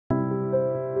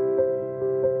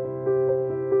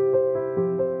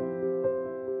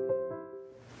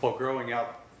growing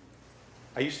up,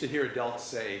 I used to hear adults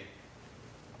say,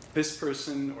 this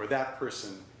person or that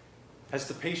person has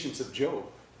the patience of Job.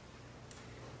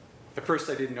 At first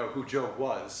I didn't know who Job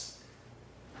was,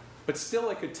 but still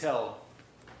I could tell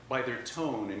by their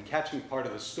tone and catching part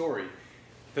of the story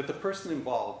that the person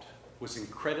involved was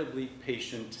incredibly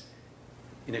patient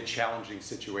in a challenging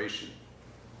situation.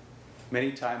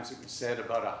 Many times it was said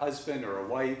about a husband or a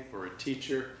wife or a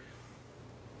teacher.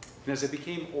 And as I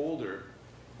became older,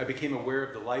 I became aware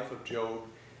of the life of Job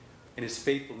and his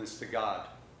faithfulness to God.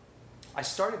 I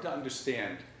started to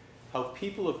understand how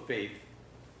people of faith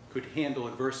could handle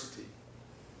adversity.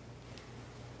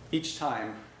 Each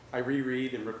time I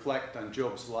reread and reflect on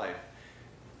Job's life,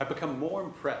 I become more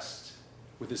impressed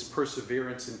with his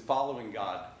perseverance in following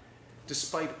God,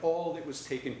 despite all that was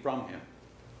taken from him: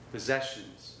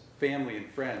 possessions, family and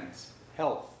friends,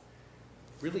 health,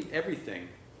 really everything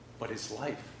but his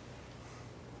life.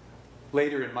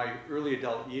 Later in my early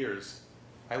adult years,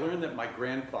 I learned that my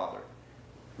grandfather,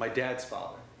 my dad's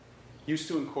father, used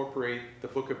to incorporate the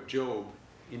book of Job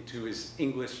into his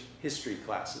English history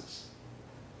classes.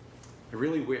 I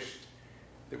really wished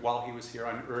that while he was here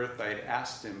on earth, I had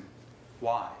asked him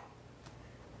why.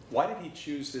 Why did he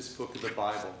choose this book of the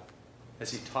Bible as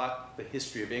he taught the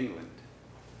history of England?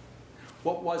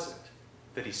 What was it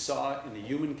that he saw in the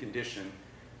human condition,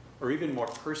 or even more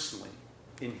personally,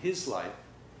 in his life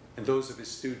and those of his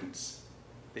students,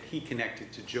 that he connected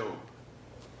to Job?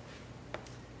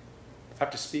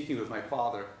 After speaking with my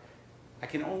father, I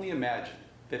can only imagine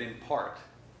that in part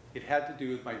it had to do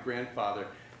with my grandfather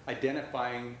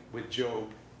identifying with Job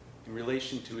in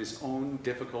relation to his own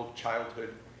difficult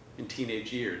childhood and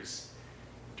teenage years,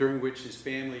 during which his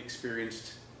family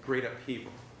experienced great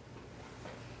upheaval.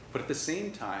 But at the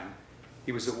same time,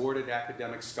 he was awarded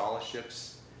academic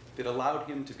scholarships that allowed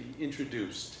him to be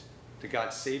introduced to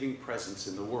God's saving presence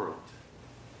in the world.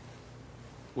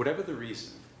 Whatever the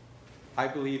reason, I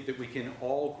believe that we can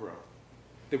all grow,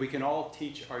 that we can all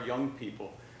teach our young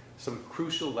people some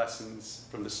crucial lessons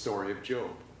from the story of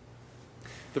Job.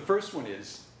 The first one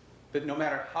is that no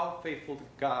matter how faithful to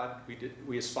God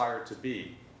we aspire to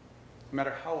be, no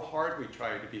matter how hard we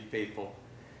try to be faithful,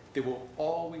 there will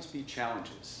always be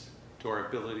challenges to our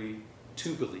ability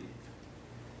to believe.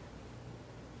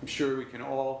 I'm sure we can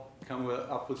all come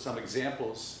up with some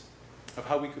examples of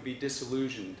how we could be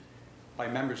disillusioned by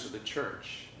members of the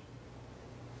church.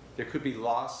 There could be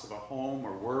loss of a home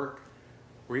or work,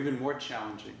 or even more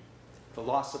challenging, the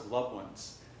loss of loved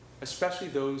ones, especially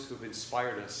those who have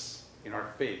inspired us in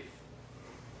our faith.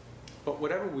 But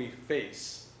whatever we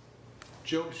face,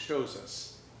 Job shows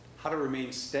us how to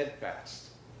remain steadfast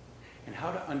and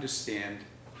how to understand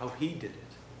how he did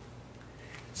it.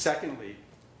 Secondly,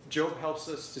 Job helps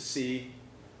us to see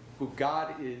who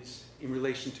God is in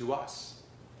relation to us,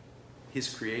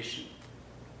 his creation.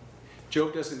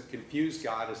 Job doesn't confuse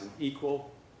God as an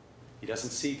equal. He doesn't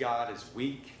see God as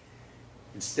weak.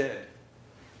 Instead,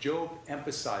 Job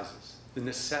emphasizes the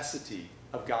necessity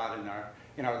of God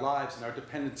in our lives and our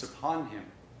dependence upon him.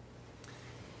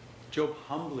 Job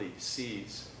humbly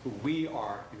sees who we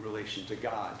are in relation to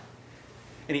God,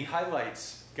 and he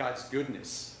highlights God's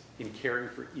goodness in caring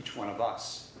for each one of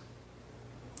us.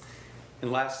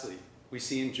 And lastly, we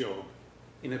see in Job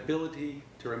an ability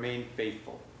to remain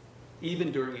faithful,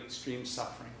 even during extreme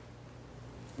suffering.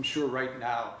 I'm sure right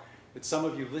now that some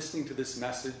of you listening to this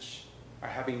message are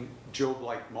having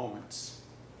Job-like moments.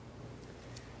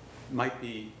 It might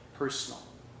be personal.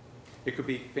 It could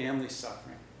be family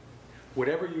suffering.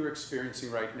 Whatever you're experiencing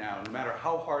right now, no matter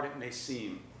how hard it may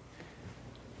seem,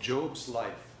 Job's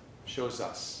life shows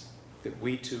us that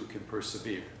we too can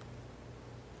persevere.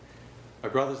 My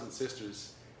brothers and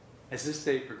sisters, as this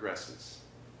day progresses,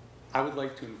 I would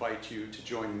like to invite you to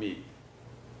join me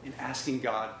in asking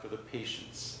God for the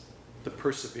patience, the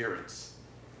perseverance,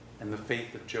 and the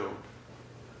faith of Job.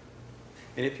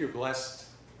 And if you're blessed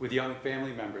with young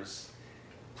family members,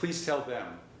 please tell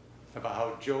them about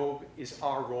how Job is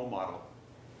our role model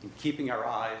in keeping our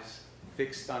eyes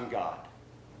fixed on God,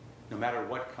 no matter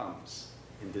what comes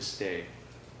in this day.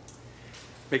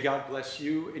 May God bless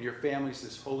you and your families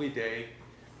this holy day,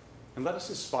 and let us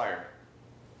aspire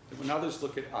that when others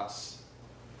look at us,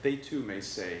 they too may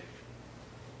say,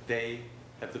 they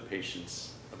have the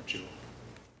patience of Job.